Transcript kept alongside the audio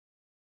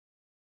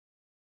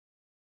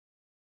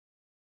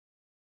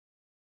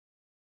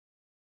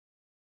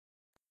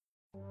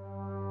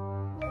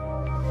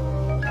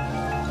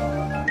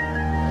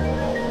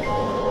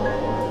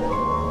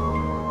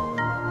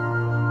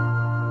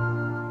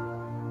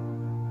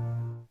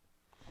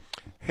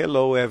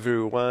Hello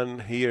everyone,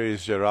 here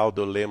is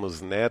Geraldo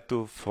Lemos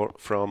Neto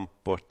from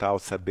Portal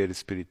Saber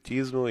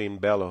Espiritismo in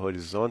Belo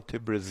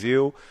Horizonte,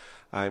 Brazil.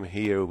 I'm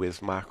here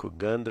with Marco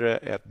Gandra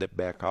at the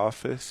back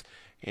office,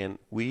 and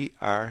we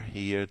are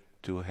here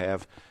to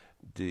have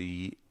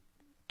the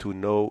To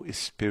Know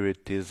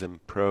Spiritism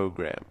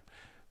program.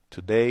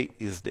 Today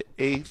is the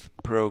 8th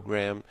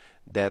program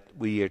that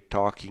we are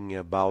talking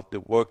about the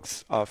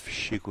works of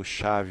Chico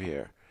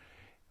Xavier.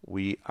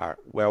 We are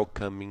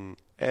welcoming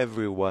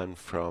everyone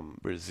from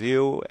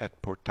Brazil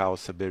at Portal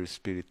Saber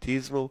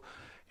Espiritismo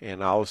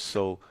and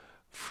also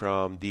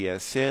from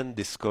DSN,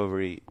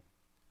 Discovery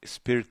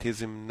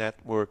Spiritism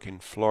Network in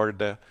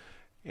Florida,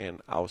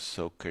 and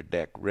also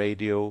Kardec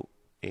Radio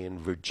in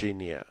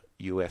Virginia,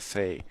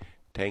 USA.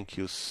 Thank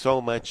you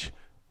so much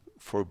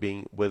for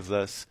being with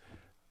us.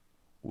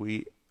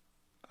 We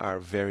are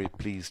very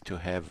pleased to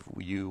have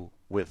you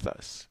with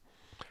us.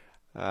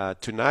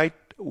 Tonight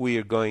we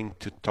are going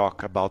to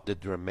talk about the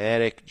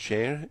dramatic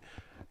genre.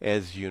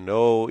 As you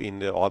know, in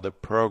the other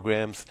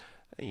programs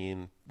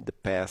in the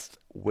past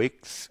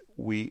weeks,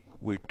 we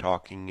were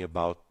talking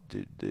about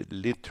the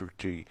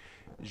literary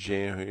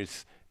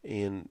genres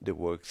in the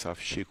works of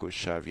Chico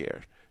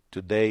Xavier.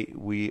 Today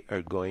we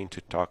are going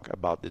to talk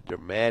about the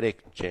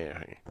dramatic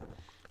genre.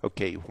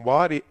 Okay,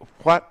 what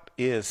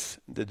is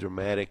the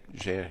dramatic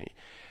genre?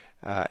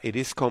 It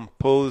is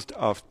composed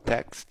of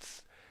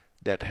texts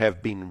that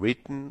have been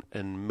written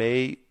and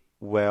may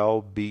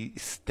well be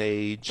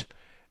staged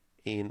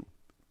in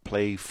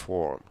play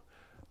form,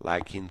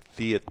 like in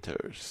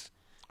theaters.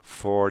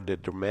 For the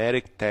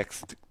dramatic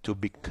text to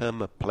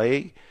become a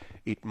play,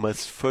 it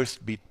must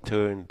first be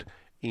turned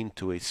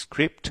into a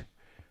script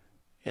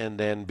and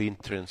then be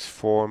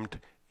transformed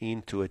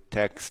into a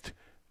text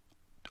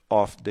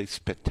of the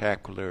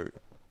spectacular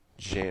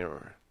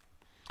genre.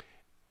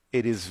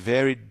 It is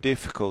very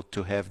difficult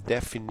to have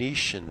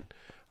definition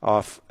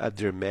of a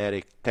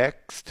dramatic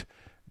text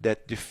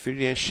that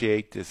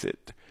differentiates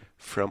it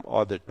from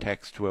other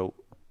textual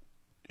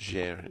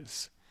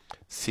genres,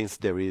 since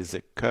there is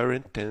a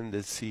current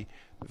tendency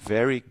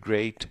very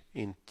great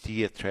in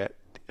theatrically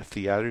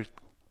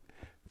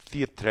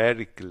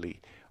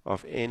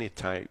of any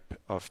type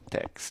of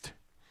text.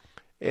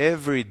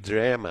 Every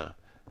drama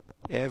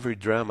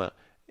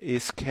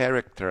is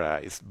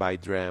characterized by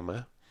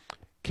drama,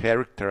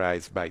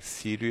 characterized by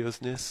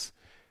seriousness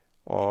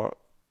or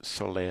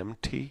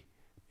solemnity,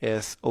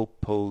 as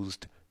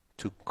opposed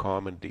to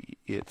comedy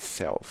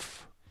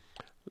itself.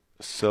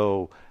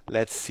 So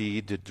let's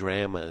see the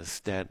dramas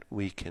that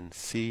we can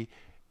see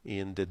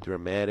in the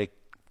dramatic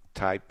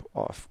type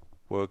of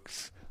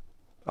works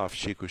of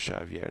Chico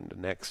Xavier. And the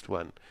next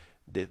one,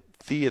 the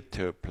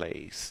theater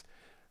plays.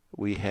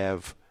 We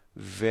have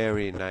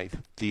very nice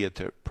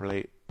theater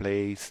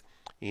plays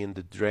in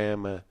the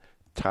drama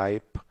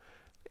type.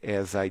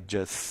 As I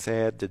just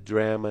said, the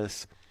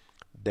dramas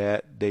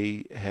that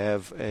they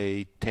have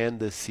a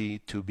tendency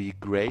to be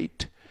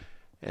great,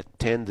 a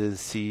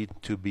tendency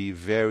to be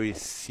very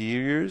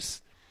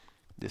serious,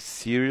 the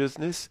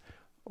seriousness,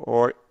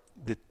 or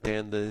the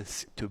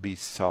tendency to be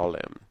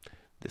solemn,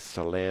 the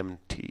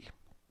solemnity.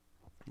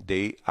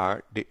 They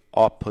are the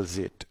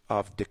opposite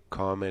of the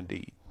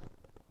comedy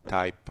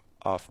type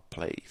of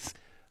plays.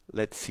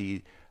 Let's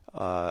see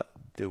the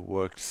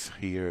works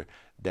here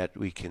that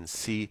we can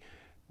see,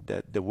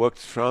 that the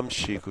works from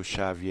Chico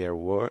Xavier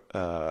were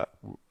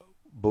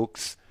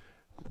books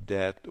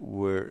that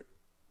were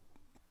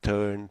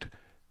turned,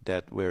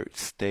 that were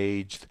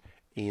staged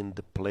in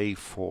the play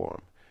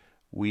form.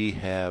 We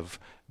have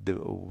the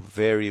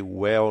very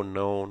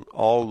well-known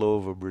all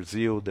over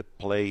Brazil, the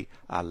play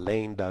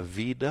Além da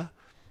Vida,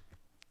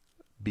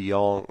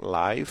 Beyond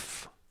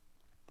Life.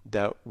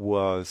 That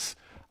was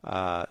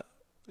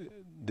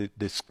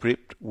the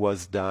script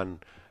was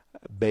done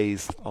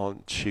based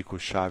on Chico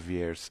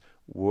Xavier's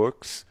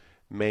works,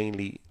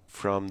 mainly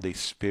from the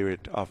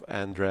spirit of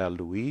André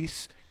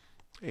Luiz,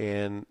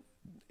 and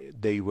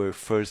they were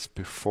first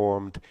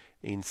performed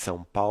in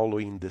São Paulo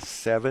in the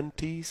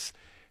 70s,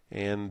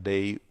 and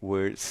they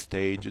were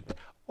staged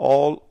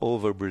all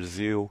over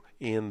Brazil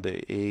in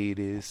the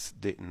 80s,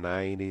 the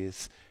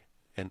 90s,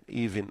 and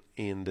even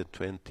in the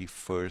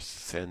 21st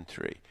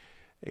century.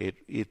 It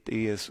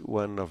is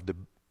one of the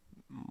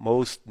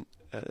most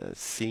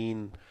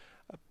seen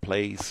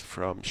plays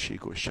from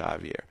Chico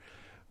Xavier.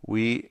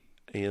 We,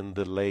 in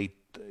the late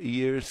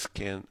years,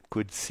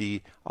 could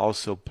see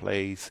also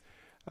plays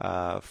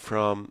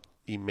from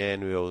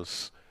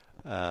Emmanuel's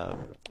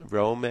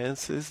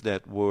romances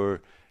that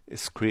were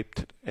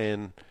scripted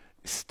and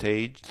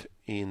staged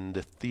in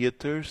the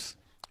theaters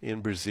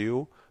in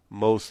Brazil,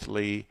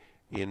 mostly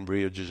in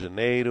Rio de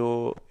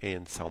Janeiro,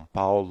 in São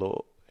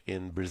Paulo,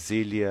 in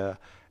Brasília,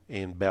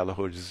 in Belo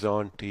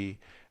Horizonte,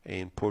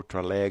 in Porto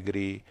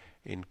Alegre,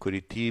 in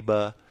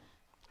Curitiba,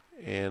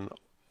 and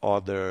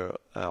other,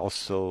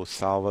 also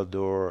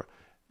Salvador,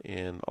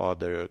 and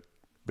other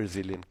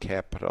Brazilian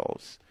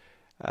capitals.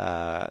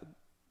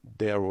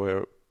 There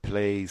were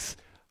plays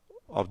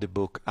of the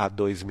book Há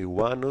 2000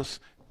 anos,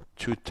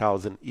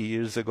 2000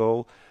 years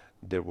ago,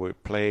 There were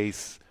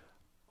plays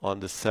on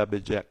the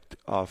subject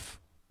of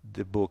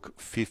the book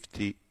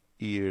 50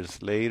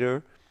 years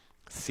later,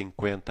 50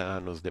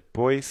 anos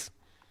depois,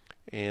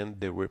 and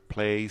there were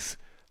plays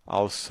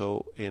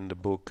also in the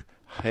book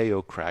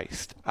Hail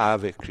Christ,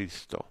 Ave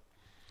Cristo.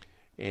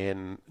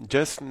 And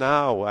just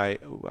now I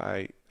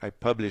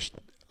published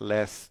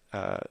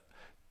the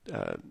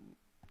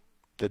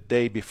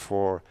day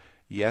before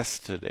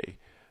yesterday,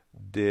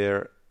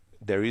 there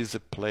is a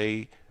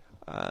play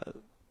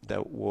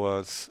that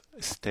was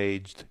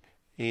staged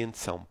in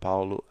São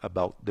Paulo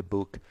about the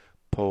book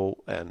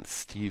Paul and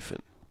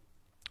Stephen.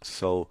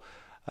 So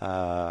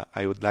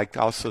I would like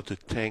also to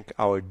thank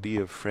our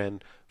dear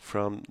friend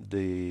from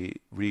the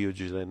Rio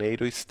de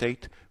Janeiro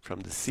state, from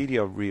the city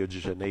of Rio de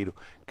Janeiro,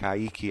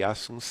 Kaique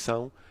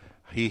Assunção.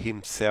 He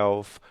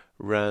himself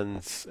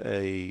runs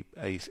a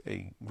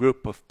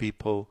group of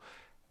people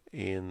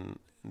in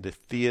the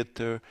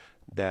theater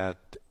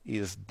that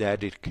is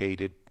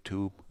dedicated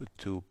to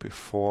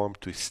perform,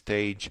 to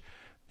stage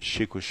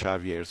Chico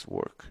Xavier's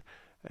work,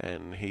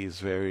 and he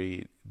is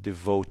very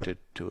devoted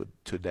to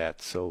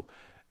that. So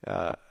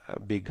a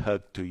big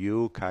hug to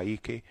you,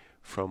 Kaique,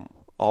 from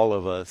all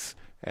of us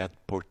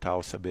at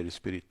Portal Saber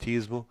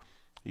Espiritismo.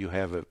 You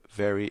have a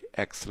very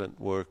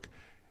excellent work.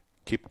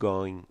 Keep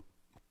going.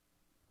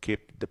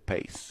 Keep the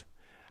pace.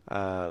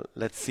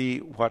 Let's see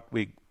what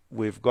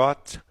we've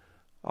got.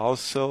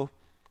 Also,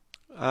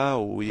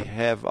 we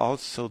have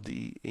also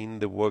in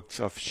the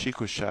works of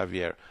Chico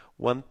Xavier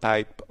one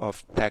type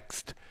of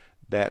text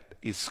that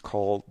is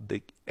called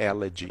the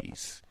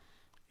elegies.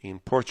 In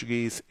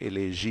Portuguese,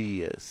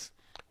 elegias.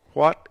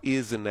 What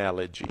is an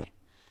elegy?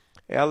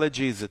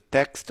 Elegy is a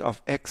text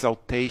of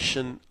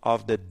exaltation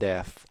of the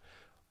death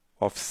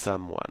of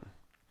someone,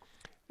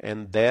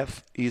 and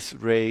death is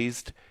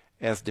raised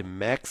as the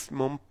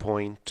maximum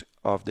point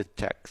of the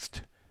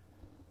text.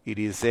 It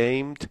is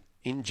aimed,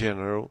 in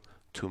general,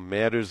 to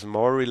matters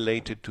more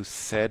related to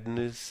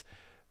sadness,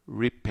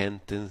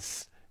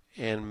 repentance,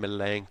 and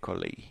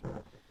melancholy,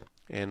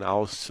 and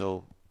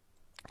also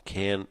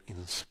can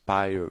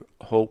inspire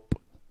hope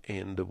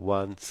in the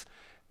ones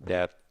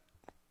that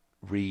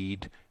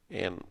read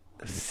and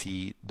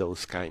see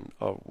those kind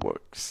of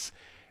works.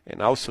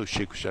 And also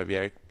Chico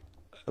Xavier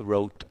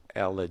wrote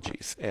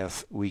elegies,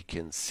 as we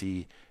can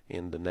see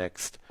in the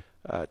next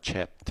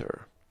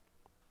chapter,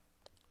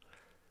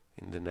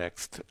 in the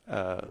next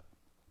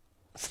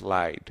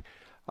slide.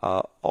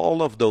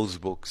 All of those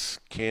books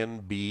can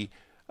be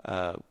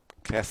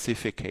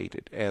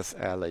classified as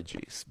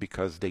elegies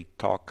because they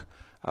talk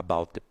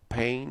about the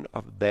pain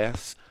of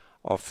death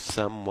of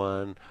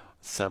someone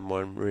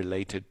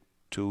related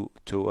to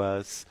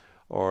us,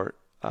 or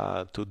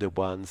to the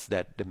ones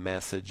that the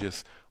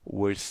messages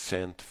were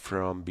sent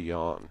from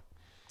beyond.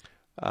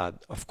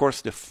 Of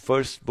course, the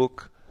first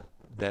book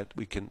that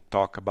we can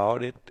talk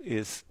about it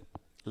is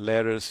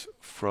Letters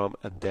from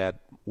a Dead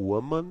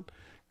Woman,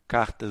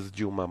 Cartas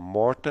de uma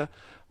Morta,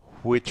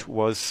 which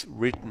was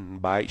written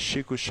by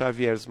Chico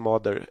Xavier's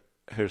mother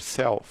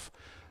herself,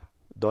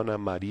 Dona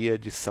Maria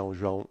de São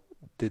João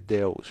de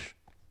Deus.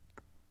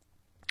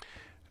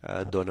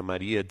 Dona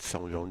Maria de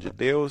São João de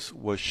Deus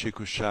was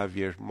Chico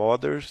Xavier's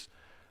mother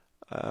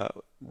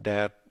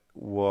that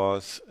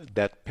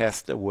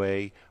passed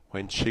away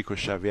when Chico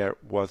Xavier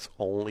was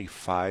only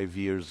 5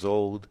 years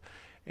old,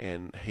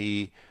 and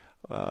he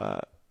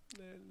had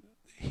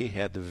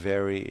a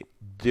very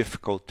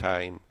difficult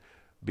time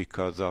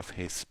because of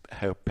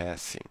her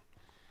passing.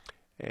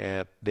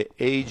 At the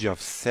age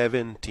of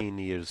 17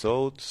 years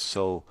old,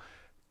 so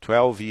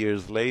 12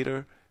 years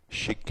later,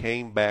 she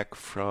came back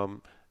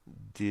from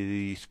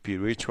the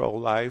spiritual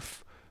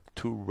life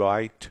to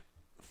write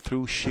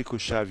through Chico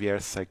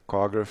Xavier's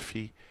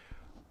psychography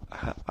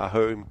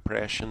her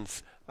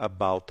impressions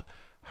about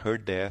her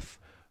death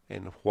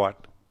and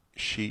what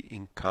she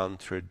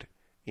encountered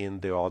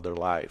in the other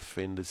life,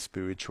 in the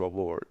spiritual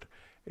world.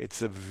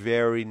 It's a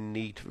very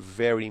neat,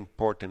 very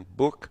important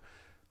book,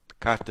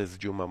 Cartas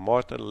de uma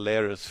Morta,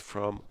 Letters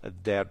from a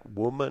Dead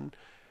Woman,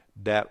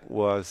 that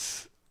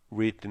was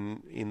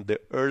written in the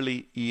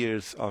early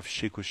years of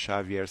Chico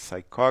Xavier's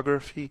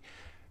psychography,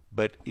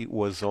 but it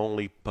was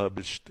only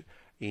published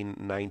in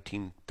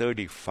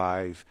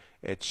 1935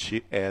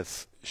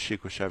 as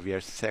Chico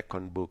Xavier's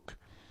second book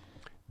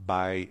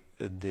by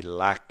the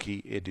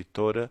Lucky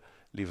Editora,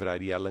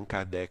 Livraria Allan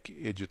Kardec,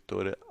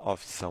 Editora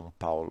of São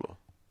Paulo.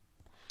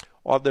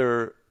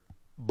 Other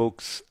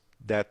books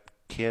that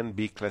can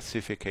be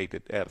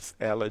classified as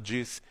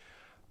elegies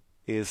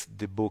is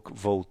the book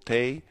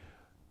Voltei,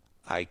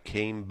 I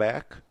Came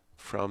Back,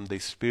 from the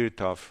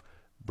spirit of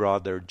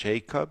Brother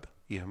Jacob,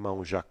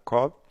 Irmão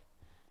Jacob,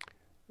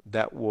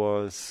 that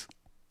was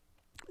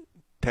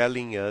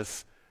telling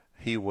us,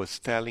 he was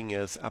telling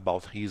us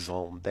about his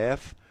own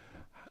death,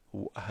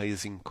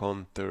 his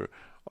encounter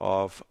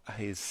of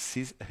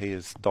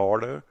his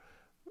daughter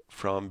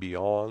from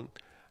beyond,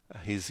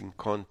 his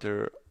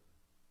encounter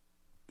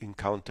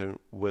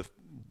with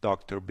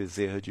Dr.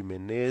 Bezerra de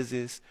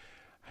Menezes,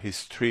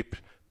 his trip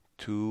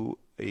to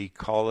a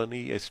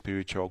colony, a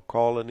spiritual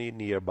colony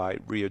nearby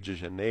Rio de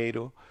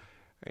Janeiro,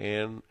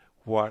 and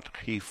what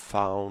he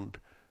found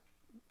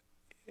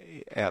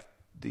at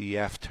the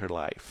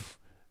afterlife.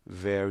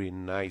 Very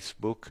nice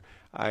book.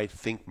 I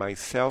think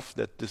myself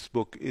that this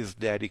book is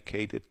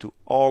dedicated to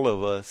all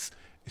of us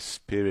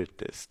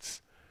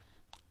Spiritists.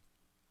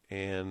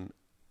 And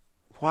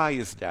why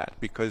is that?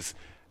 Because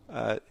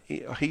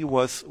he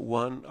was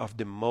one of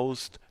the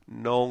most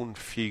known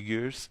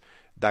figures,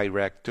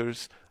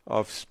 directors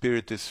of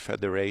Spiritist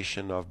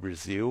Federation of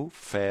Brazil,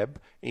 FEB,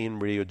 in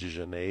Rio de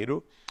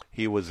Janeiro.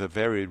 He was a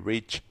very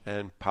rich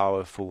and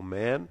powerful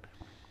man.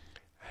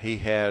 He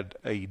had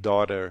a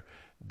daughter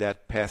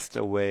that passed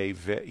away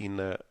in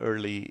her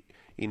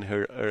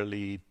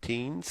early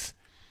teens,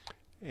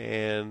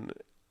 and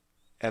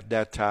at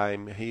that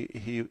time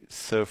he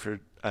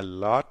suffered a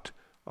lot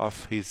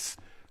of his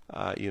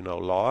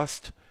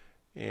loss,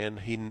 and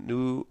he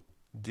knew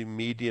the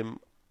medium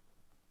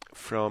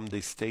from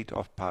the state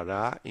of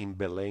Pará, in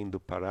Belém do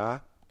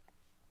Pará,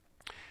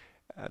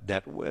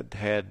 that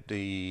had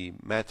the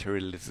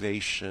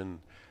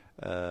materialization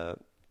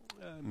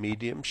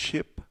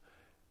mediumship,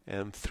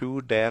 and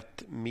through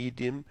that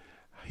medium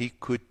he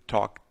could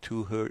talk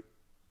to her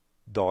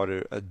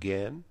daughter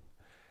again.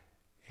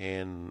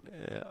 And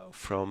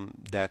from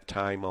that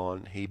time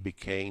on he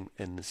became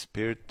an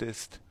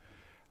spiritist.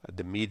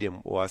 The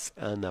medium was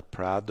Ana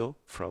Prado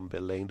from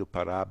Belém do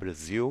Pará,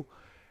 Brazil,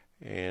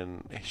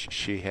 and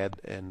she had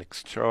an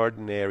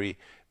extraordinary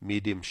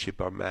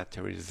mediumship or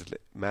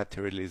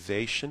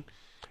materialization,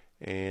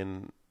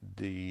 and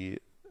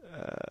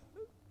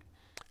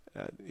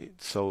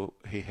so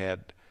he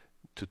had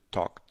to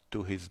talk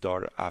to his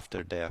daughter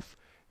after death,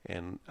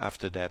 and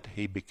after that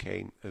he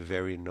became a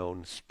very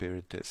known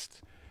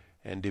spiritist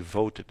and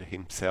devoted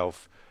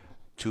himself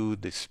to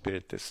the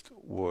spiritist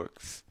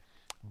works.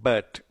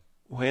 But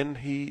when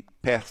he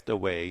passed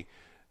away,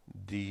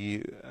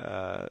 the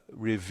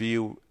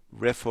review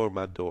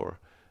Reformador,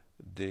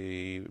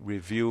 the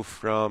review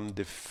from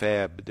the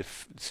FEB, the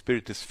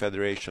Spiritist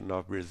Federation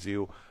of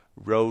Brazil,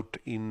 wrote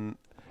in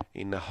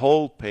a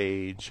whole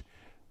page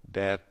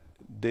that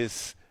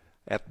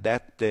at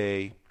that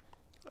day,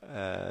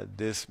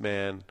 this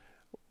man,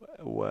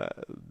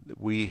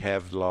 we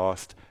have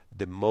lost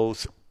the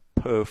most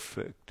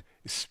perfect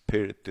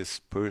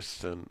spiritist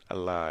person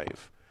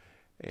alive,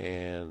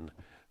 and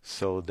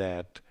so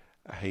that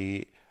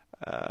he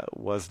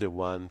was the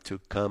one to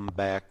come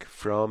back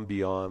from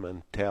beyond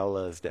and tell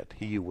us that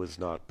he was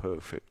not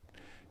perfect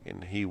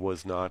and he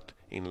was not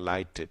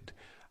enlightened,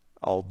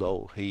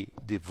 although he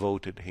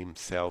devoted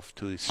himself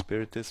to the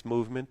spiritist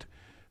movement,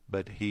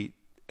 but he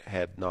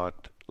had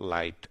not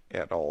light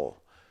at all.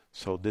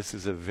 So this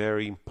is a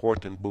very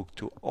important book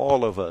to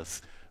all of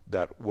us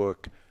that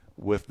work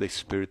with the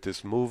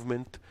spiritist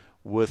movement,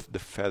 with the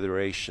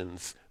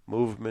federations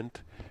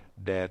movement,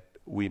 that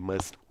we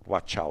must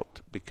watch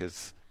out,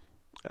 because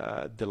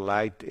the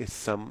light is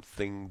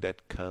something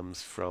that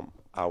comes from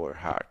our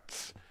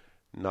hearts,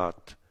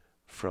 not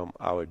from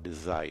our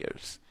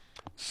desires.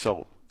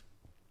 So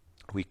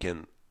we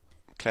can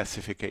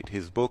classificate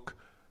his book,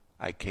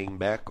 I Came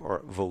Back, or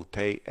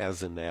Voltei,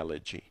 as an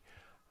elegy.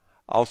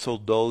 Also,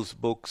 those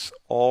books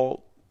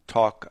all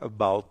talk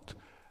about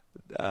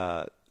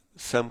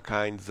some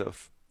kinds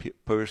of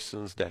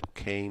persons that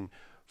came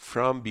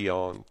from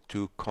beyond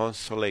to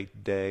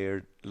consolate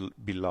their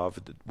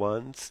beloved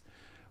ones.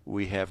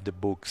 We have the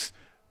books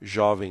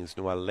Jovens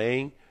no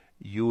Além,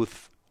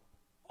 Youth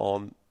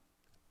on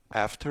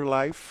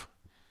Afterlife,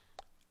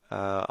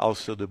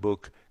 also the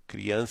book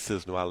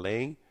Crianças no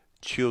Além,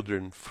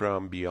 Children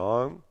from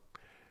Beyond,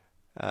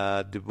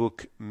 the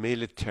book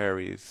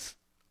Militaries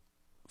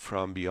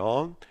from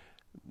Beyond,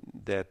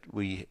 that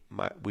we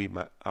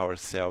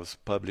ourselves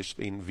published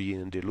in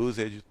Via de Luz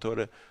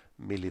Editora,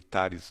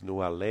 Militares no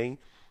Além.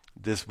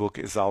 This book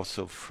is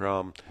also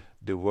from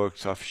the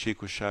works of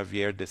Chico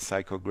Xavier, the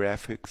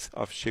psychographics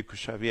of Chico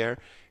Xavier,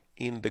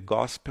 in the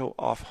Gospel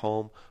of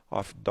Home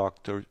of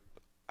Dr.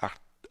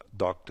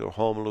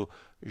 Rômulo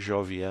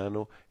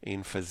Joviano,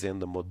 in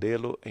Fazenda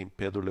Modelo, in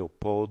Pedro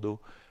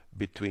Leopoldo,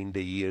 between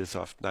the years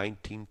of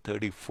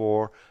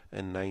 1934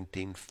 and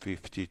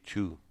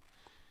 1952.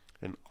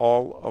 And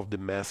all of the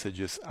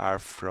messages are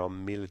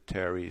from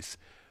militaries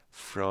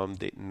from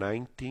the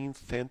 19th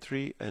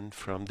century and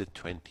from the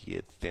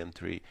 20th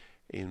century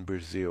in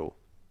Brazil.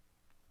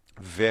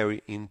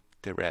 Very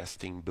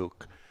interesting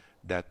book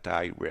that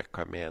I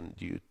recommend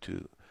you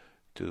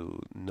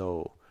to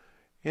know.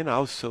 And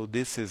also,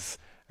 this is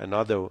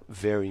another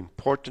very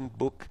important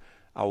book,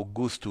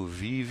 Augusto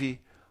Vive,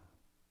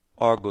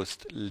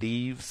 August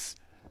Lives,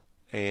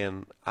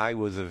 and I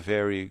was a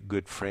very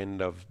good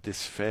friend of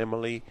this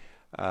family.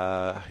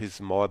 His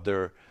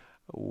mother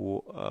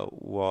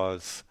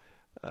was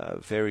a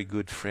very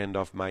good friend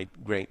of my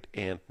great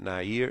aunt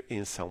Nair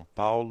in São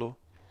Paulo,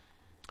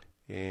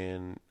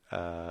 and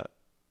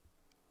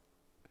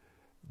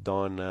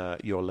Dona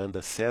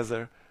Yolanda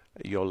Cesar.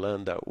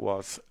 Yolanda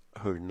was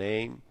her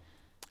name,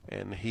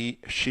 and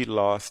she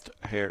lost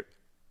her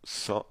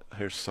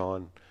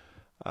son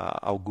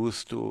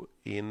Augusto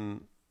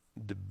in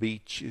the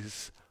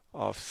beaches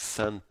of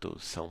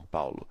Santos, São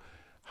Paulo.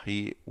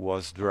 He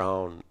was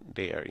drowned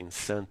there in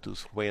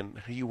Santos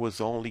when he was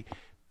only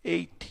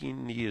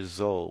 18 years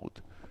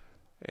old.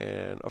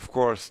 And of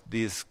course,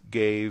 this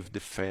gave the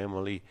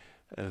family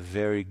a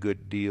very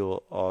good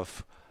deal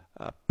of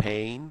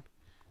pain.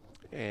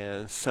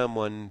 And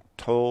someone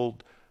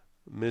told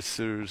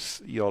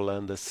Mrs.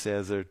 Yolanda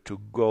Cesar to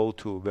go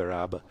to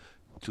Uberaba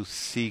to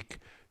seek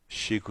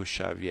Chico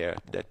Xavier,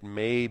 that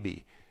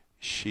maybe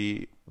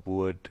she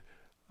would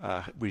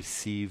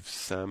receive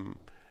some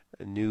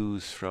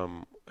news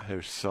from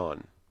her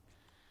son.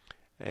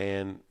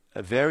 And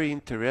a very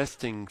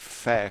interesting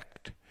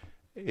fact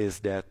is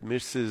that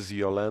Mrs.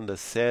 Yolanda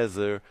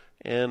Cesar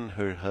and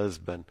her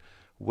husband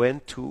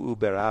went to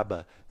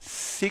Uberaba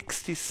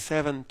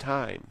 67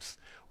 times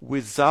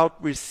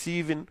without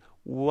receiving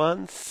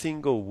one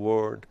single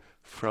word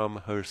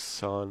from her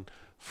son,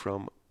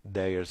 from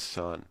their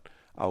son,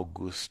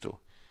 Augusto.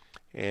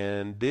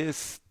 And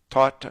this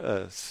taught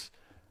us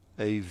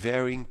a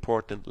very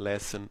important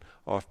lesson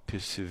of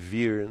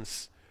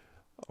perseverance,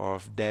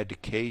 of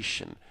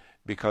dedication,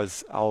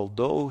 because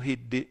although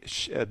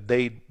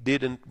they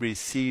didn't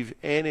receive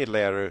any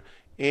letter,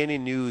 any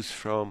news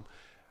from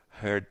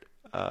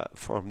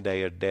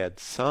their dead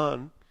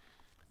son,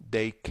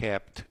 they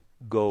kept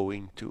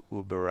going to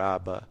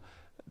Uberaba.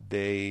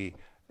 They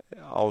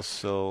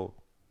also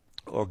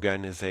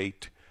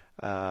organized,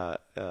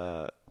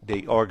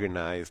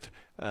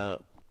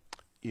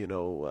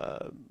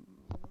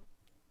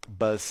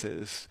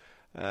 buses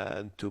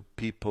to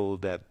people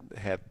that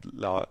had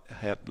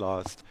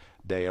lost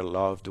their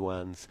loved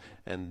ones,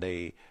 and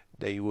they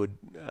would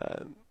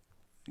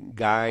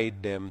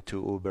guide them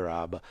to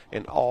Uberaba,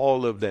 and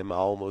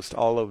almost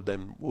all of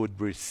them would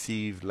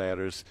receive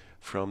letters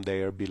from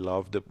their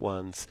beloved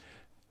ones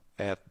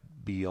at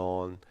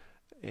beyond,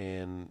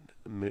 and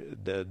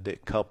the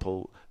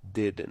couple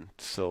didn't.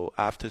 So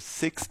after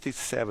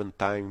 67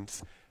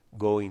 times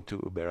going to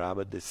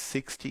Uberaba, the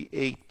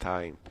 68th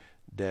time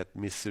that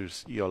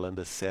Mrs.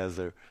 Yolanda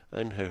Cesar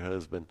and her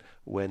husband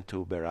went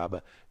to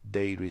Uberaba,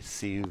 they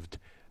received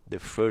the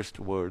first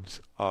words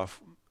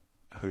of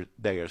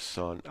their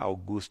son,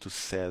 Augusto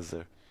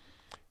Cesar.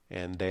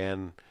 And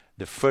then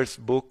the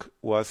first book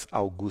was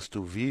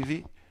Augusto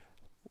Vive,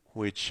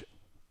 which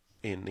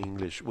in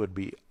English would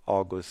be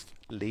August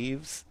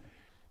Lives.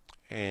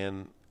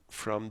 And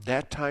from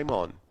that time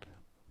on,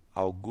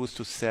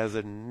 Augusto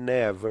Cesar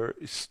never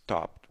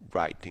stopped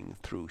writing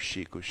through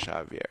Chico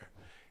Xavier.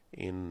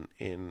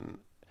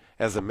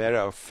 As a matter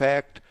of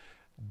fact,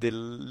 the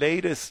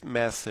latest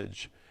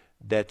message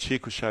that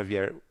Chico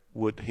Xavier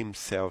would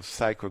himself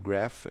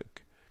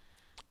psychographic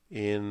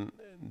in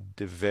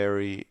the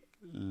very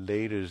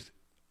latest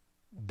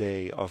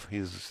day of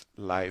his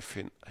life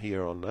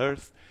here on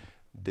earth,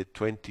 the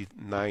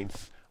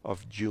 29th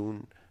of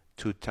June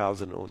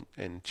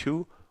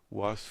 2002,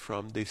 was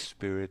from the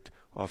spirit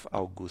of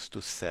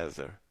Augusto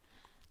Cesar.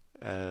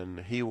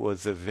 And he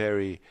was a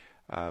very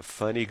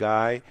funny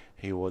guy.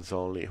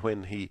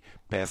 When he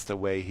passed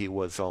away, he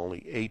was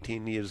only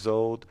 18 years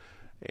old,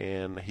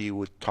 and he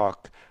would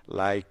talk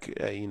like,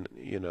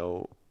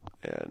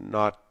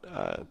 not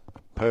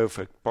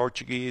perfect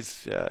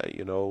Portuguese,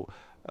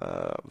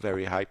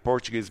 very high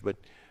Portuguese, but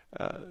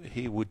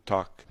he would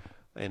talk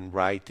and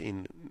write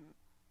in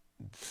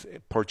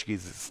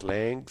Portuguese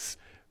slangs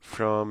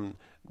from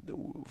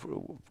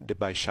the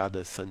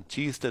Baixada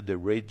Santista, the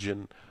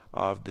region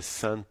of the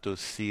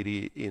Santos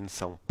city in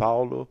São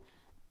Paulo.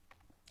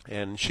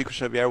 And Chico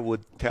Xavier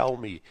would tell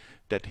me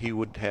that he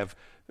would have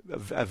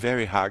a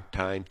very hard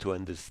time to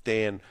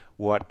understand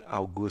what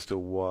Augusto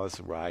was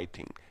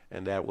writing,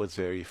 and that was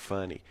very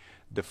funny.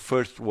 The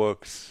first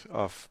works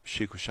of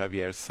Chico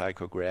Xavier's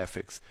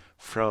psychographics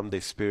from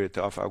the spirit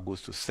of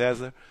Augusto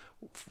Cesar,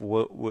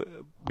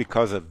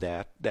 because of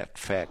that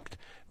fact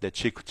that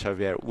Chico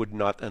Xavier would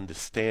not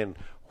understand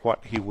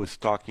what he was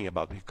talking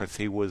about because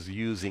he was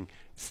using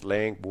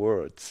slang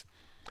words.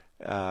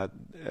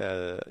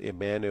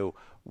 Emmanuel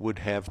would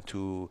have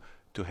to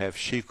have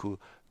Chico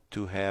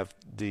to have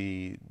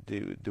the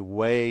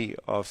way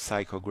of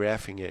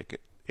psychographing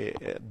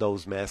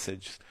those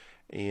messages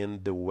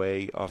in the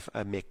way of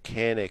a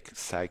mechanic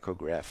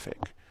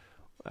psychographic.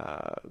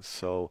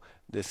 So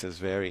this is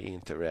very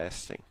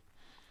interesting.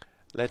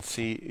 Let's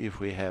see if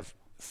we have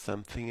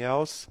something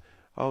else.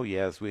 Oh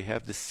yes, we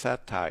have the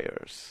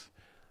satires.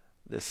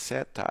 The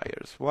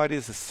satires. What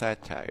is a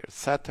satire?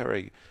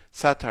 Satire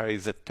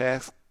is a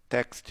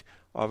text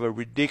of a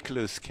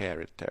ridiculous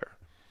character,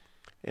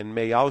 and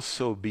may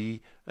also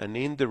be an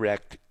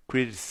indirect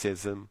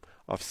criticism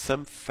of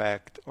some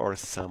fact or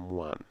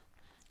someone.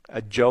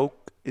 A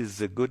joke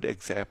is a good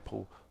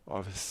example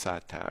of a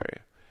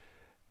satire.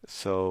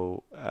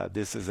 So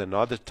this is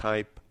another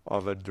type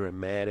of a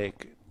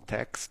dramatic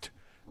text,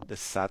 the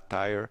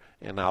satire,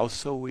 and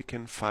also we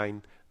can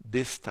find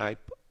this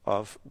type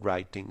of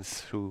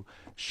writings through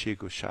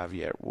Chico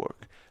Xavier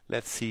work.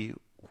 Let's see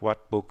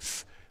what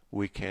books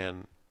we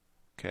can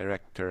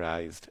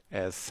characterize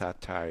as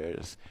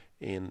satires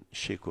in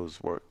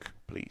Chico's work,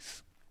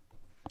 please.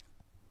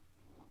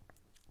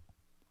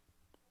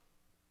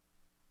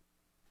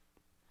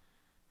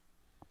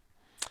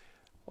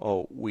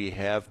 Oh, we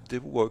have the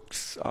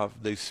works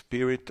of the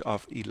spirit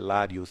of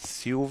Hilário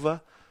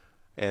Silva.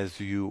 As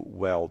you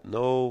well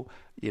know,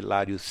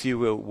 Hilário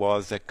Silva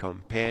was a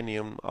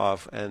companion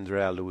of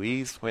André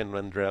Luiz when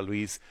André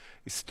Luiz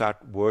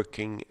started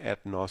working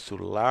at Nosso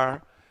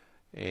Lar,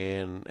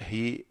 and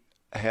he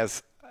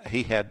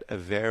had a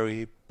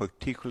very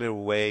particular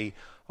way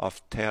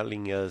of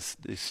telling us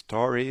the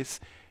stories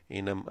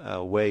in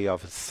a way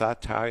of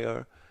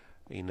satire,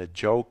 in a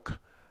joke.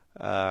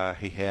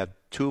 He had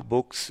two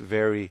books,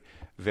 very,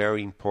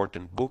 very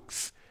important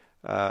books.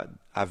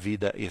 A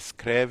Vida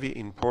Escreve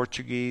in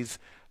Portuguese,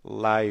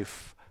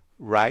 Life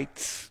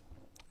Writes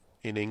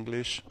in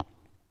English,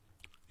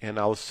 and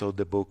also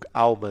the book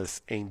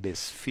Almas em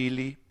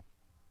Desfile.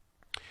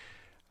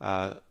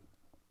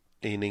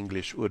 In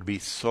English would be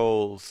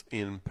Souls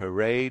in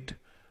Parade,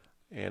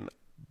 and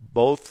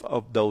both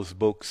of those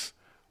books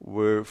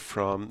were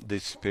from the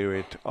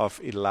spirit of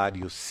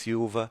Hilário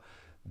Silva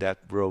that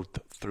wrote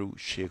through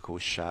Chico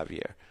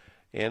Xavier.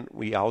 And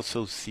we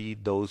also see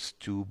those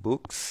two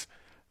books,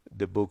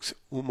 the books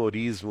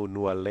Humorismo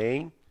no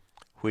Além,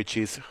 which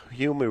is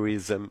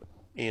humorism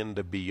in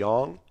the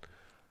beyond.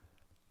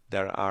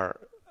 There are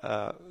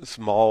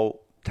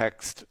small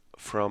texts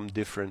from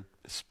different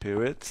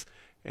spirits,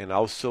 and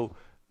also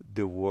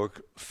the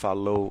work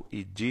Falou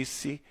e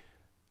Disse,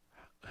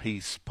 He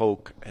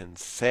Spoke and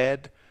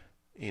Said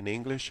in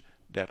English,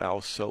 that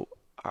also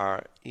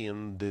are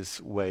in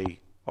this way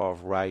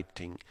of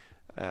writing,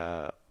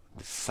 the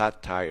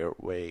satire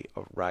way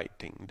of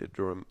writing,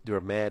 the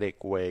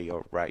dramatic way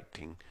of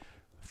writing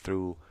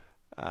through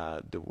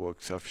the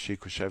works of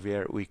Chico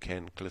Xavier. We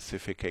can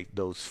classify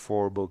those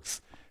four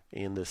books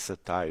in the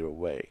satire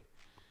way.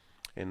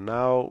 And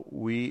now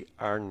we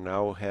are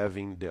now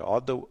having the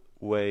other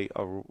way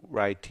of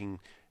writing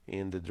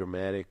in the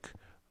dramatic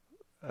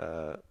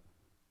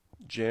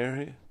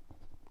genre,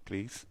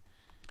 please,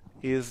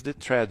 is the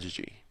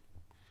tragedy.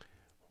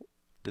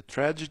 The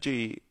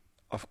tragedy,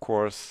 of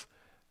course,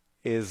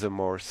 is a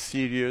more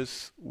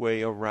serious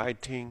way of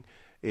writing.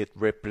 It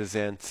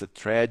represents a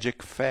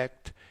tragic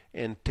fact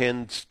and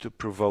tends to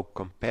provoke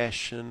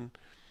compassion,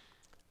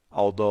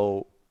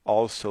 although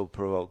also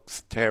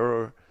provokes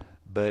terror.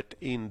 But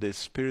in the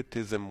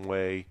Spiritism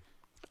way,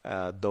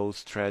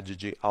 those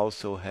tragedy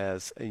also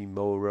has a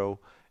moral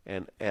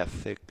and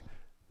ethic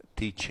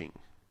teaching.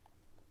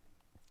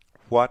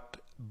 What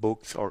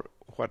books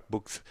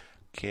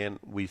can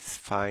we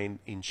find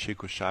in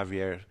Chico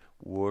Xavier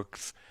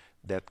works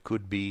that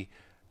could be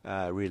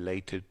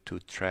related to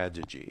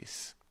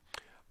tragedies?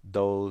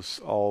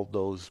 All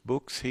those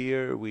books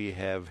here, we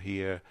have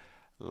here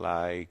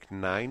like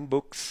 9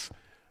 books.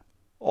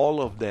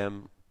 All of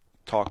them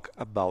talk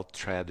about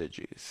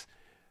tragedies.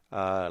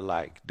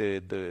 Like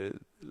the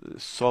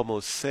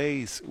Somos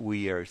Seis,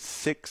 we are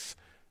 6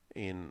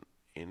 in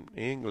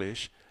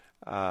English.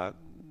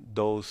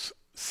 Those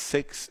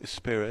 6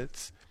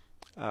 spirits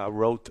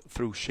wrote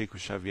through Chico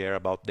Xavier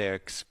about their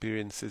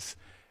experiences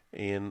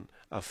in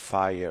a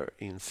fire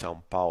in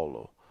São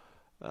Paulo.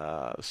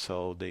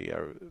 So they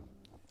are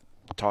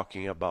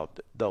talking about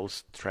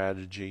those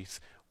tragedies,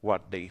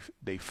 what they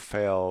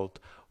felt,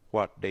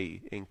 what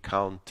they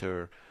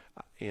encounter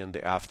in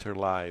the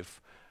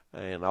afterlife,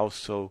 and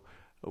also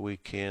we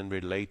can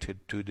relate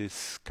it to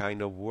this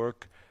kind of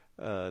work,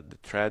 the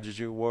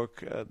tragedy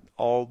work,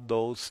 all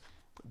those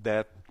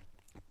that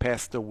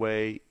passed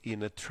away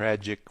in a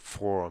tragic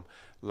form,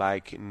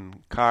 like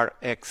in car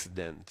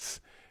accidents,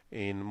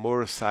 in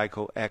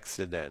motorcycle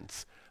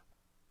accidents,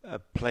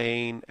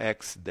 plane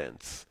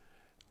accidents,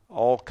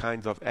 all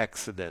kinds of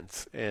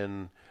accidents,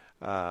 and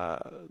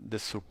the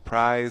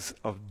surprise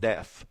of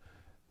death,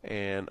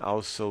 and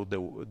also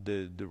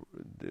the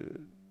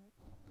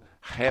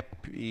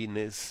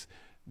happiness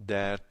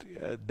that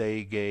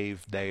they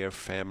gave their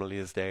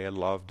families, their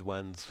loved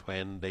ones,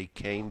 when they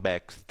came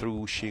back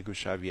through Chico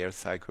Xavier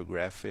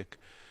psychographic,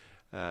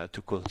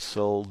 to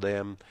console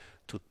them,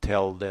 to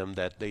tell them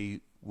that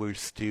they were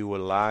still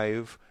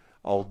alive,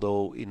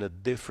 although in a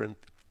different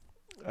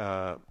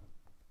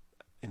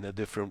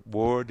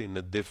world, in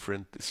a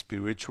different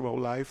spiritual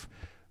life,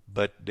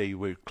 but they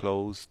were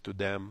close to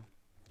them,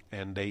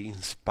 and they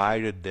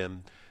inspired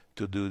them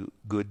to do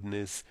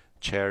goodness,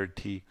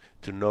 charity,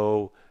 to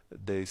know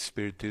the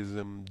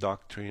Spiritism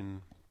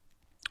doctrine,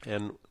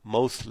 and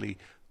mostly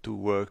to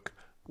work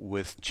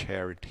with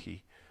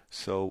charity.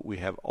 So we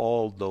have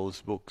all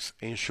those books,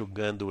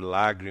 Enxugando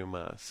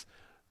Lágrimas.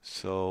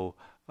 So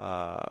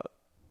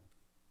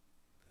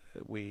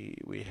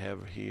we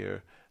have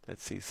here,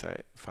 let's see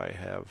if I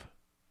have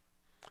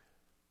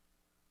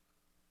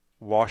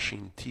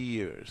Washing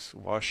Tears.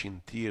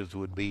 Washing Tears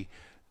would be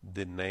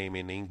the name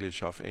in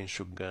English of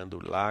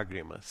Enxugando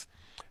Lágrimas.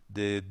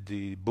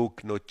 The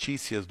book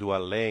Notícias do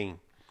Além,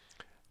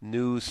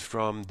 News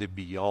from the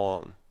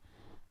Beyond.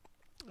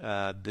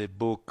 The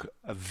book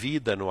A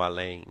Vida no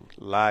Além,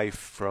 Life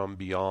from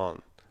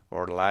Beyond,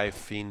 or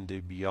Life in the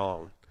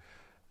Beyond.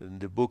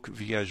 the book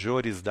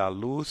Viajores da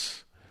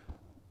Luz,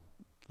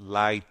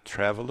 Light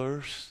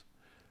Travelers,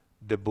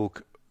 the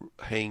book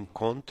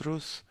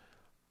Reencontros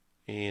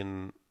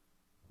in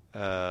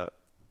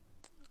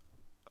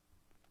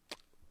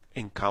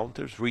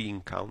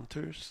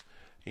Re-Encounters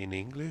in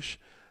English,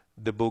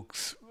 the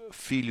books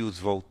Filhos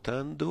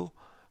Voltando,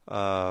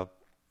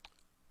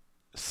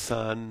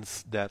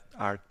 Sons that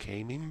are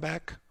coming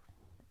back,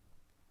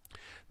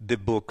 the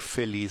book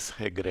Feliz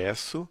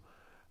Regresso,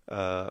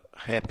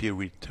 Happy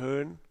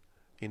Return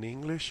in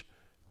English,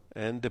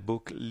 and the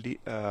book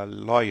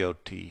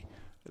Loyalty,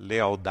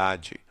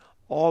 Lealdade.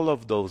 All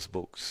of those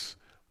books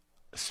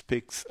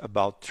speaks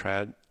about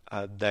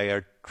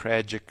their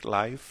tragic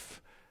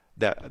life,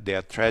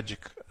 their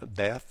tragic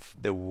death,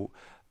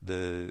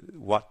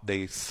 what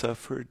they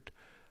suffered,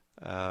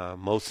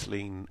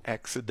 mostly in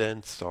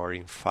accidents or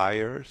in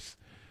fires,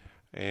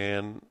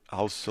 and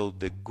also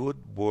the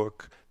good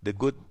work, the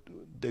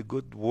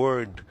good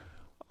word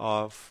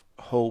of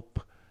hope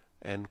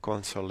and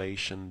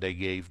consolation they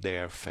gave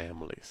their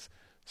families.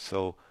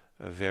 So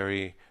a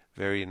very,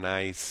 very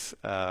nice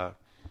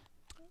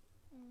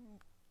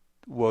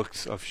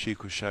works of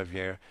Chico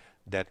Xavier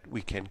that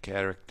we can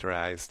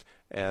characterize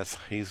as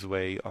his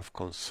way of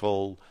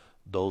console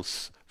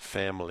those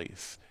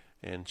families,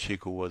 and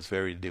Chico was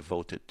very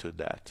devoted to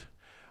that.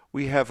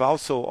 We have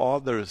also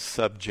other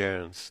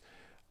subgenres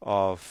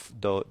of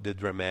the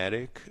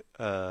dramatic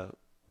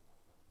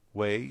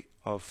way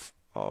of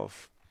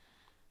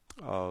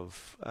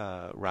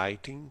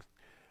writing,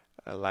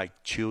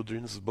 like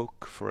children's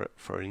book,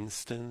 for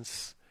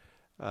instance,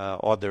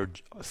 other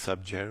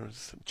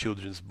subgenres,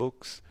 children's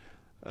books.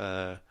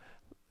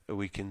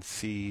 We can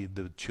see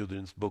the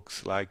children's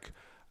books like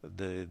O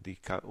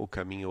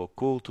Caminho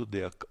Oculto,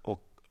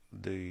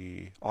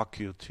 the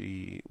Occult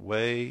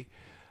Way,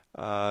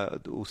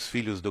 Os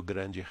Filhos do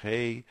Grande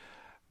Rei,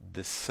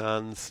 the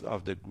Sons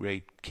of the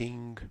Great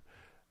King.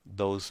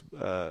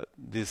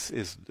 This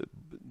is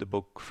the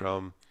book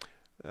from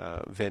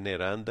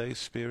Veneranda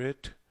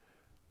Spirit,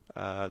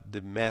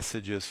 the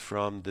Messages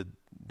from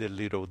the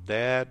Little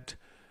Dead,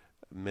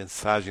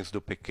 Mensagens do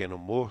Pequeno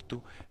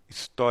Morto,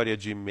 História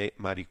de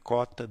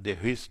Maricota, The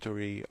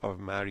History of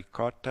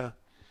Maricota,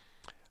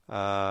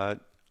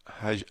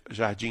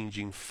 Jardim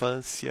de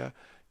Infância,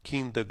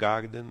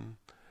 Kindergarten,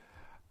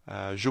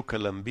 Juca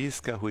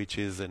Lambisca, which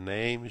is a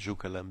name,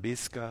 Juca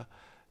Lambisca,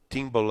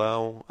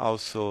 Timbolão,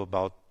 also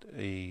about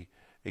a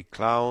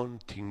clown,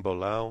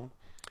 Timbolão,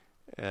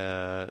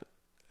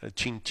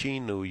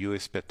 Tintino e o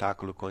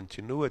Espetáculo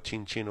Continua,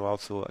 Tintino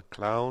also a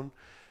clown,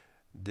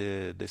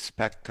 the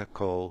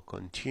spectacle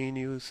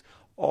continues.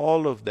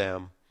 All of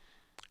them,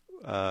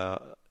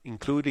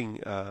 including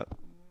the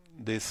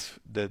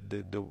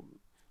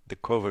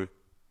cover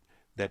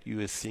that you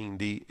are seeing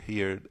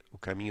here, O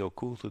Caminho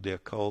Oculto, the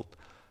Occult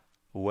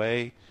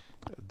Way,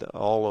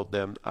 all of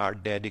them are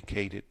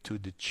dedicated to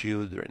the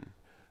children,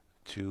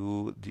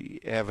 to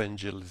the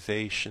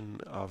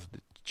evangelization of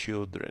the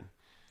children.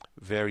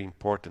 Very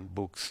important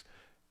books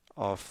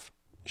of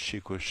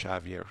Chico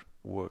Xavier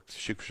works.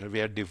 Chico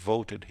Xavier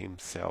devoted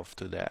himself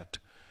to that,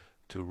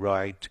 to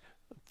write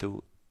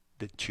to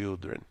the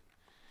children.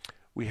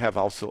 We have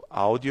also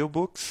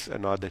audiobooks,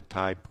 another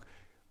type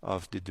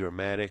of the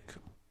dramatic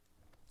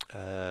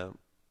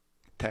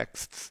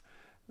texts,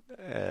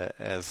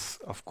 as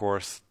of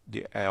course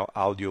the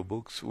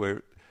audiobooks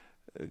were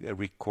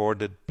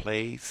recorded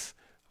plays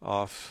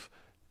of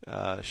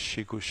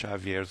Chico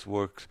Xavier's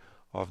work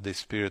of the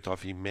Spirit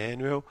of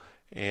Emmanuel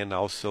and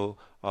also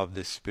of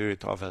the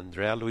Spirit of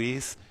André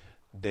Luiz.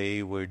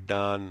 They were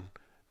done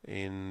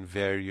in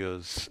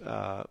various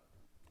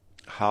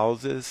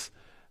houses.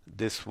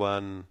 This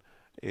one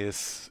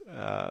is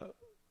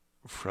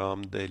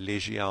from the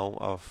Legião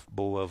of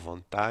Boa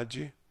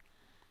Vontade,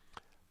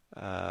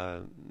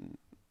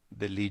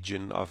 the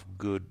Legion of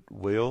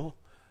Goodwill,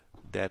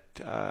 that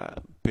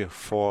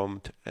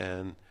performed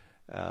and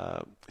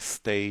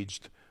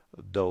staged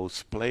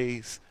those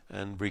plays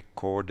and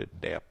recorded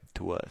them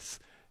to us,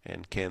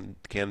 and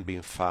can be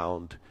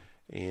found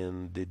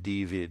in the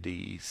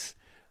DVDs.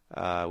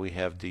 We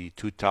have the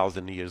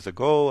 2000 years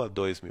ago,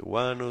 2000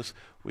 anos.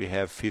 We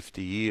have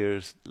 50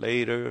 years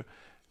later,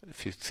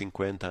 50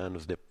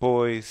 anos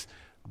depois,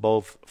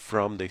 both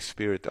from the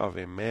Spirit of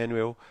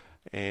Emmanuel,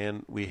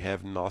 and we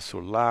have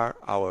Nosso Lar,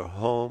 Our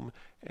Home,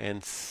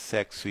 and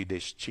Sexo e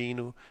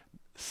Destino,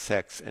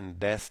 Sex and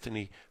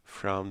Destiny,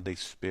 from the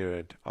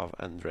Spirit of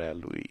André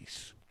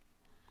Luiz.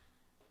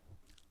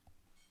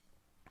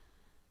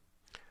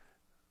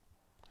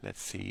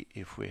 Let's see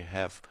if we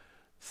have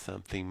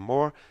something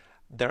more.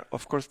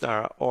 Of course, there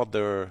are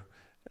other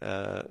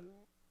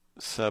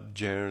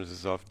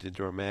subgenres of the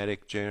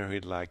dramatic genre,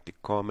 like the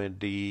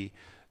comedy,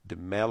 the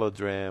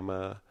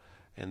melodrama,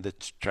 and the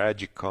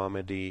tragic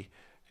comedy,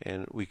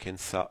 and we can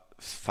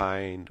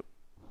find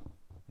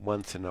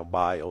once in a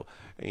while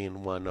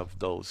in one of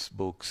those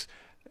books.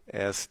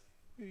 As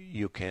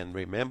you can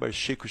remember,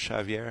 Chico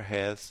Xavier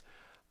has,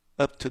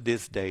 up to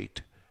this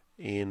date,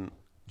 in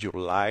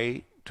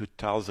July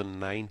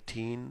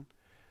 2019,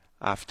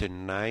 after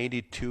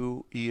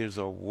 92 years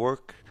of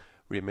work,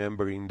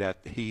 remembering that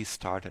he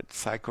started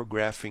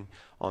psychographing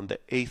on the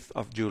 8th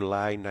of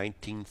July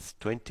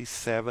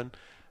 1927.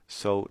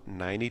 So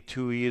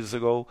 92 years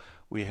ago,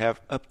 we have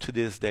up to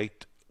this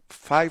date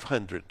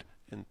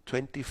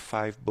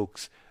 525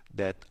 books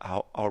that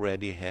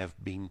already have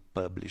been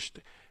published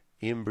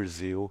in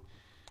Brazil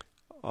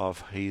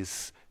of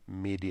his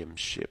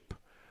mediumship.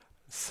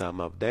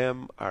 Some of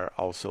them are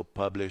also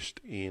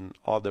published in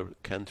other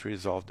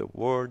countries of the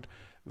world,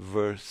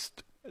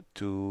 versed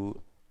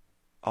to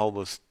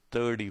almost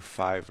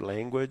 35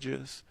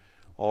 languages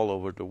all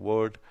over the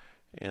world,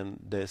 and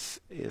this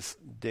is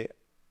the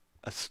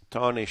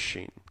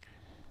astonishing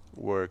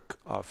work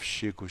of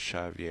Chico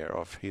Xavier,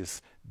 of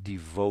his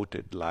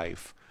devoted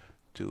life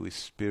to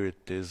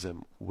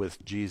Spiritism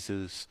with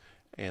Jesus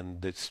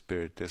and the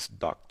Spiritist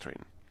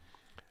doctrine.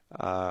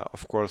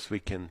 Of course, we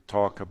can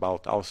talk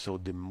about also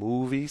the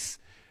movies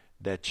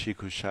that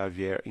Chico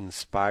Xavier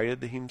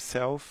inspired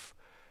himself.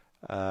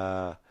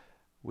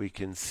 We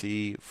can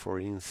see, for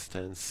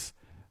instance,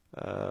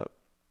 the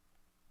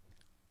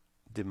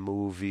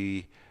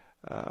movie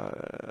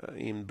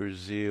in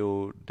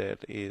Brazil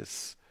that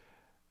is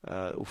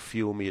o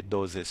filme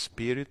dos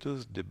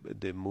Espíritos,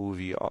 the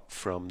movie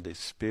from the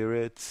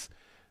spirits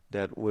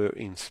that were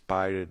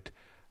inspired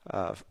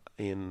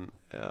in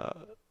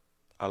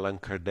Allan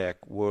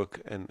Kardec work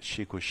and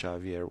Chico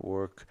Xavier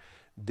work.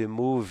 The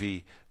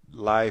movie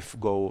Life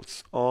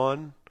Goes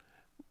On,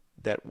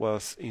 that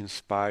was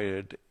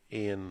inspired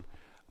in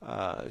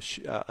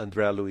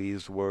André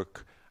Luiz's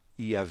work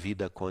E a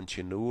Vida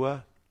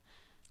Continua,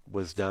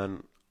 was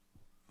done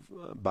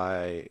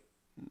by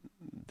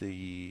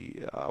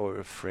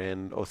our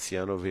friend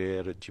Oceano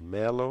Vieira de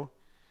Mello.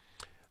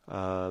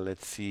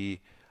 Let's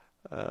see,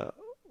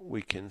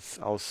 we can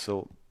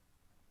also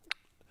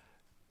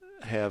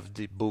have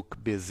the book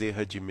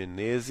Bezerra de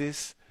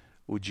Menezes,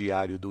 O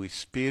Diário do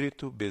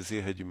Espírito,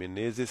 Bezerra de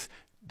Menezes,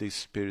 the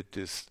Spirit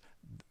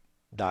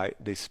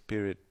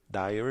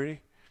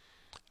Diary,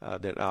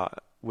 that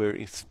were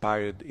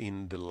inspired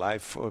in the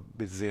life of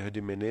Bezerra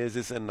de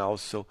Menezes and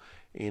also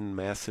in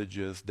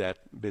messages that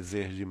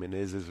Bezerra de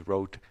Menezes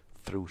wrote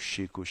through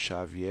Chico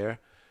Xavier.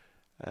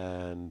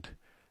 And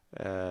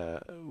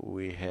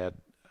we had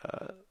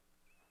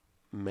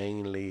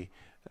mainly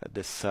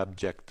the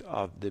subject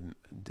of the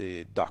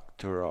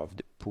Doctor of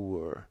the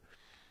Poor,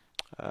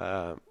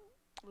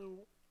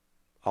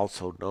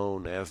 also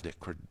known as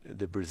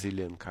the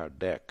Brazilian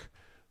Kardec,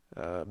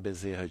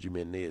 Bezerra de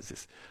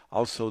Menezes.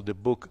 Also the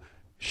book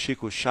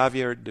Chico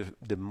Xavier,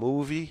 the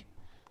movie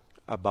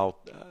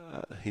about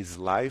his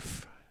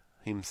life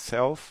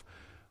himself,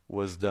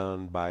 was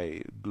done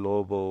by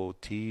Global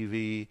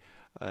TV,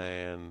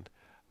 and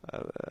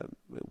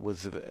it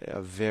was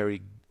a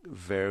very,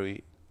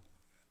 very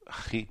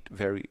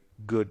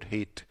good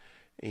hit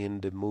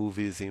in the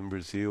movies in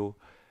Brazil.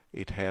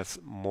 It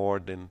had more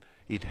than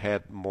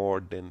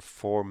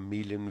 4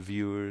 million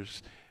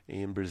viewers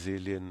in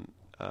Brazilian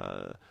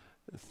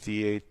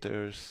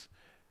theaters,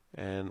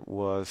 and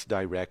was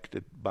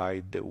directed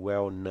by the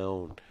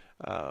well-known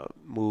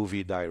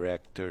movie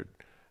director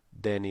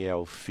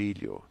Daniel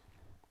Filho,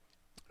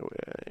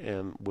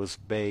 and was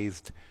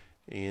based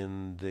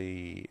in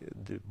the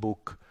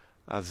book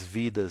As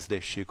Vidas de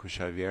Chico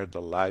Xavier,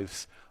 The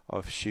Lives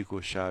of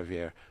Chico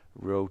Xavier,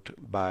 wrote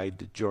by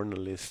the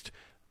journalist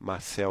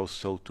Marcel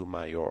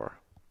Sotomayor.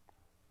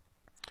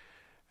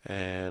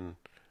 And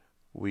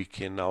we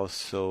can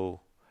also,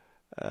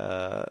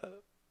 of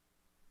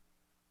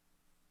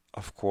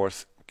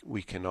course,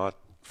 we cannot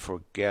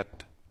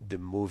forget the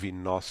movie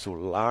Nosso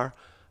Lar,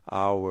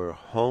 Our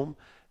Home,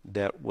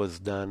 that was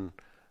done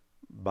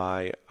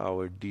by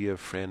our dear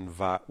friend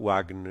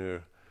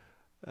Wagner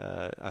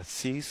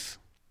Assis.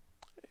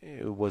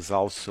 It was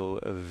also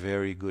a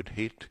very good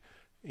hit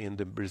in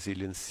the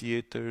Brazilian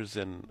theaters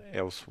and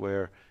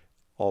elsewhere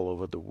all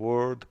over the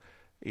world.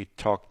 It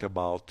talked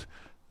about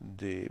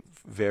the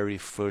very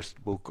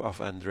first book of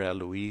André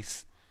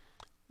Luiz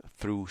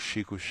through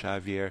Chico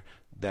Xavier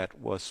that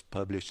was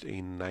published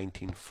in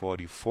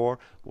 1944,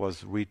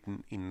 was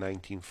written in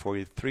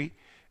 1943,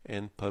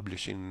 and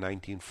published in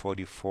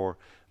 1944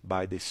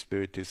 by the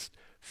Spiritist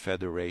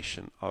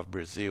Federation of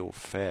Brazil,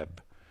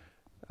 FEB.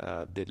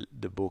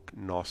 The book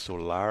Nosso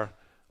Lar,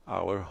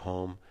 Our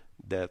Home,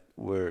 that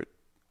were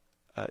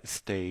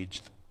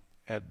staged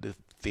at the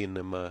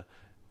cinema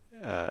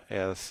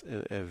as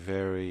a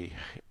very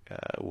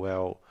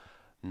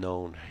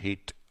well-known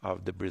hit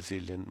of the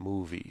Brazilian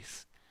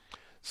movies.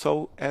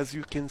 So, as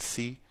you can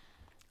see,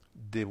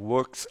 the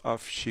works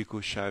of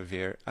Chico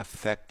Xavier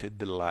affected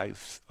the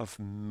lives of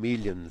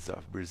millions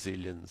of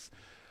Brazilians.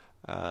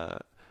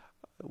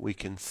 We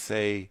can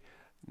say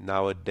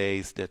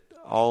nowadays that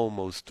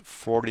almost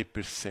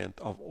 40%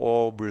 of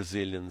all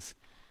Brazilians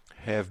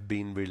have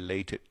been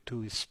related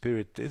to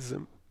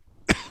Spiritism.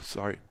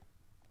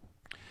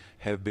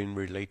 Have been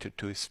related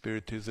to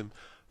Spiritism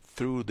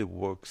through the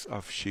works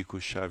of Chico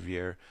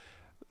Xavier.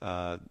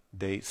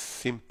 They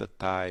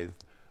sympathize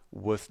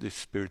with the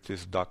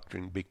Spiritist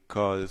doctrine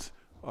because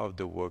of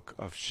the work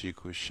of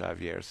Chico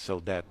Xavier, so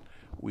that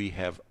we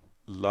have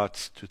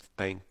lots to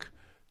thank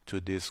to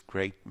this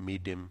great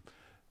medium,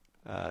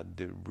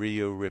 the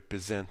real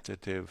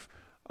representative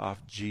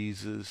of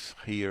Jesus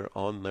here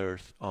on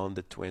earth on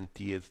the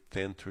 20th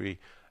century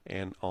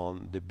and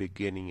on the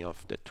beginning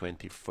of the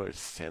 21st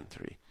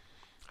century.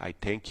 I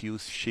thank you,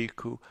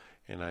 Chico,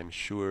 and I'm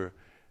sure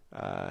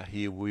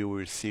he will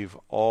receive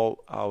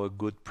all our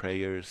good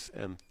prayers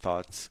and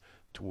thoughts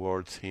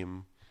towards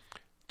him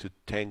to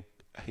thank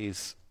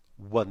his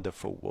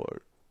wonderful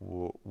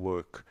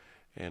work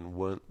and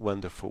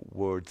wonderful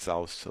words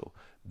also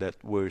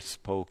that were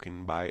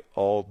spoken by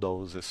all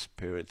those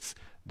spirits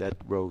that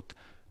wrote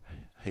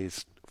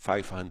his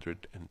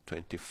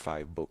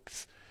 525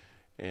 books.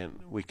 And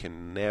we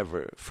can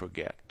never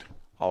forget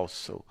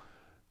also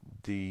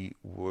the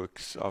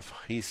works of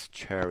his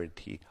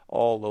charity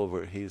all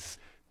over his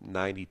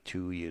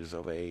 92 years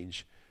of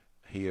age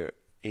here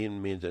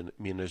in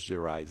Minas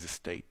Gerais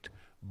state,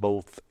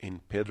 both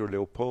in Pedro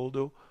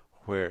Leopoldo,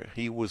 where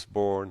he was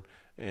born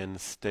and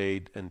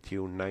stayed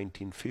until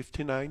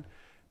 1959,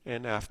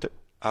 and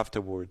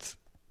afterwards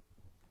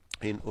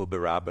in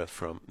Uberaba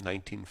from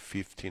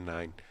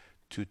 1959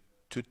 to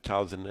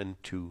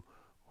 2002,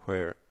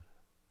 where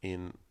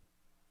in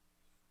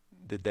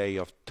the day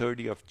of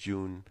 30th of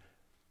June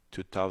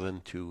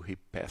 2002 he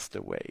passed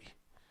away.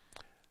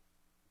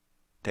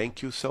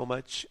 Thank you so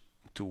much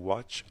to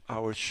watch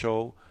our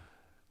show.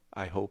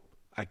 I hope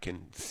I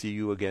can see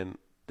you again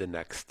the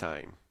next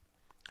time.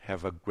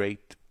 Have a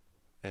great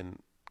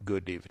and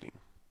good evening.